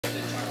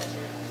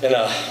And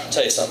I'll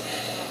tell you something.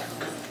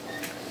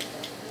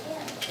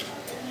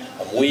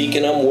 I'm weak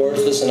and I'm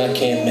worthless and I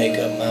can't make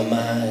up my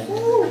mind.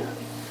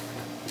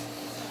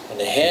 When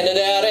they handed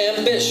out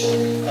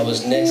ambition, I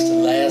was next to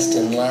last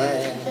in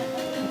line.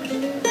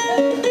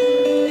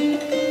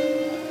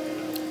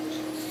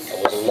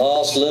 I was a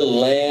lost little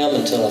lamb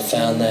until I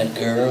found that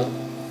girl.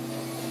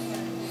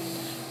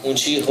 When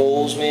she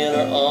holds me in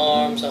her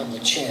arms, I'm the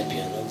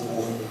champion of the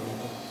world.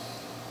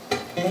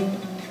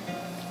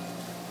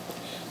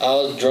 I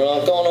was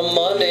drunk on a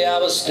Monday, I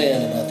was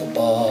standing at the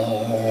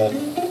bar.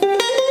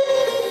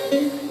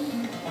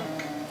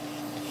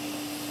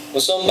 When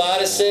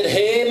somebody said,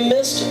 hey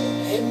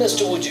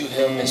mister, would you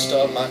help me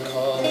start my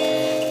car?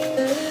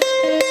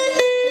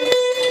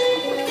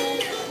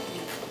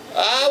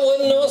 I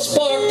wasn't no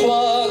spark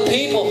plug,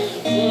 people,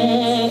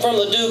 from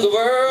the Duke of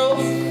Earl.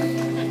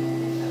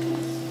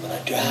 When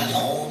I drive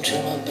home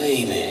to my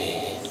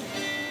baby,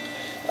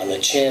 I'm the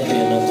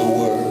champion of the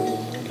world.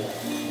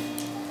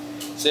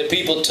 Said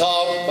people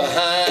talk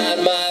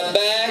behind my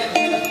back.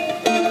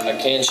 How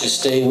can't you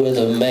stay with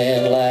a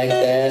man like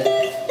that?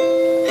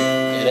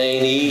 It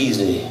ain't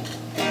easy.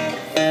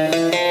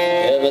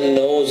 Heaven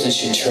knows that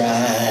she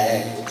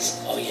tries.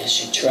 Oh yes,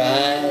 she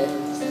tries.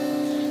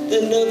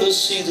 They never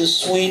see the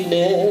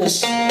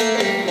sweetness,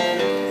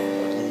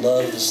 the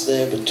love that's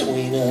there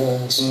between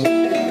us.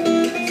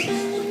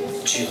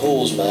 She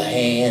holds my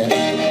hand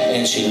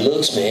and she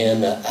looks me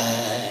in the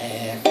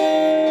eye.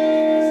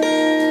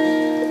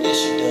 Yes,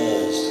 she does.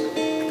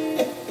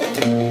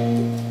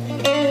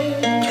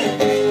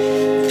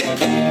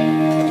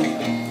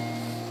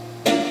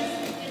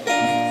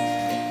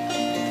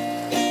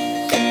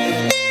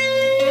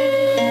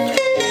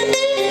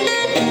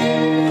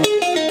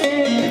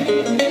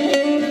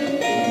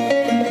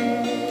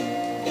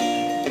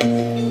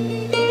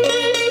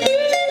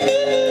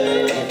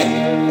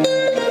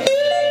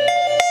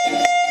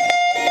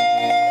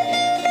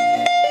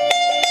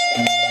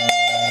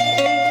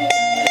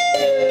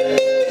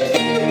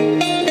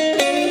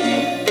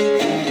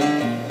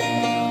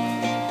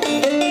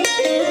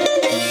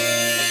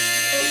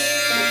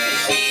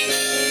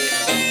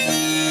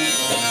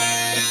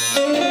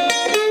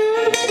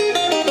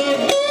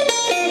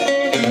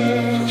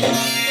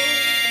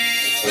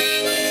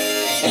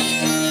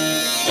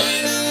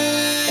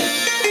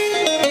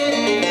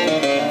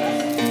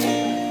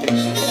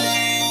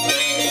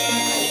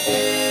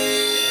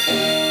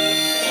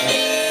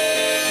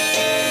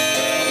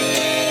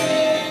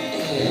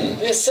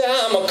 Yes,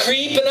 I'm a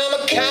creep and I'm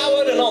a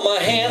coward, and on my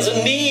hands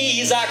and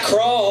knees I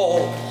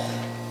crawl.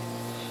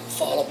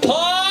 Fall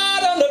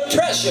apart under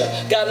pressure,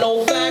 got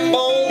no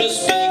backbone to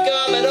speak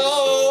of at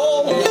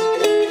all.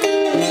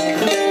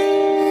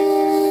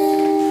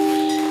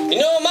 You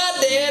know, my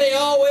daddy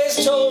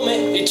always told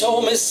me, he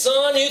told me,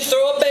 son, you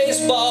throw a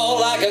baseball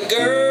like a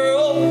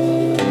girl.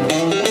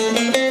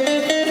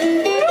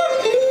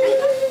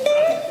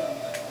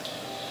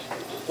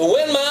 But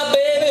when my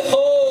baby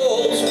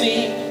holds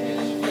me,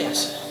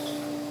 yes,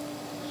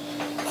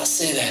 I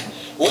say that.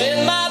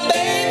 When my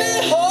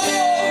baby holds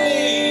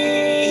me,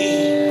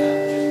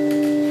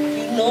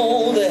 you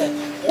know that.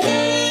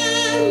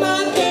 When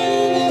my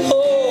baby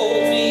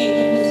holds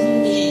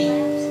me,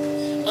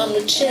 I'm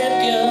the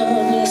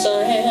champion, yes I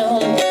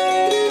am.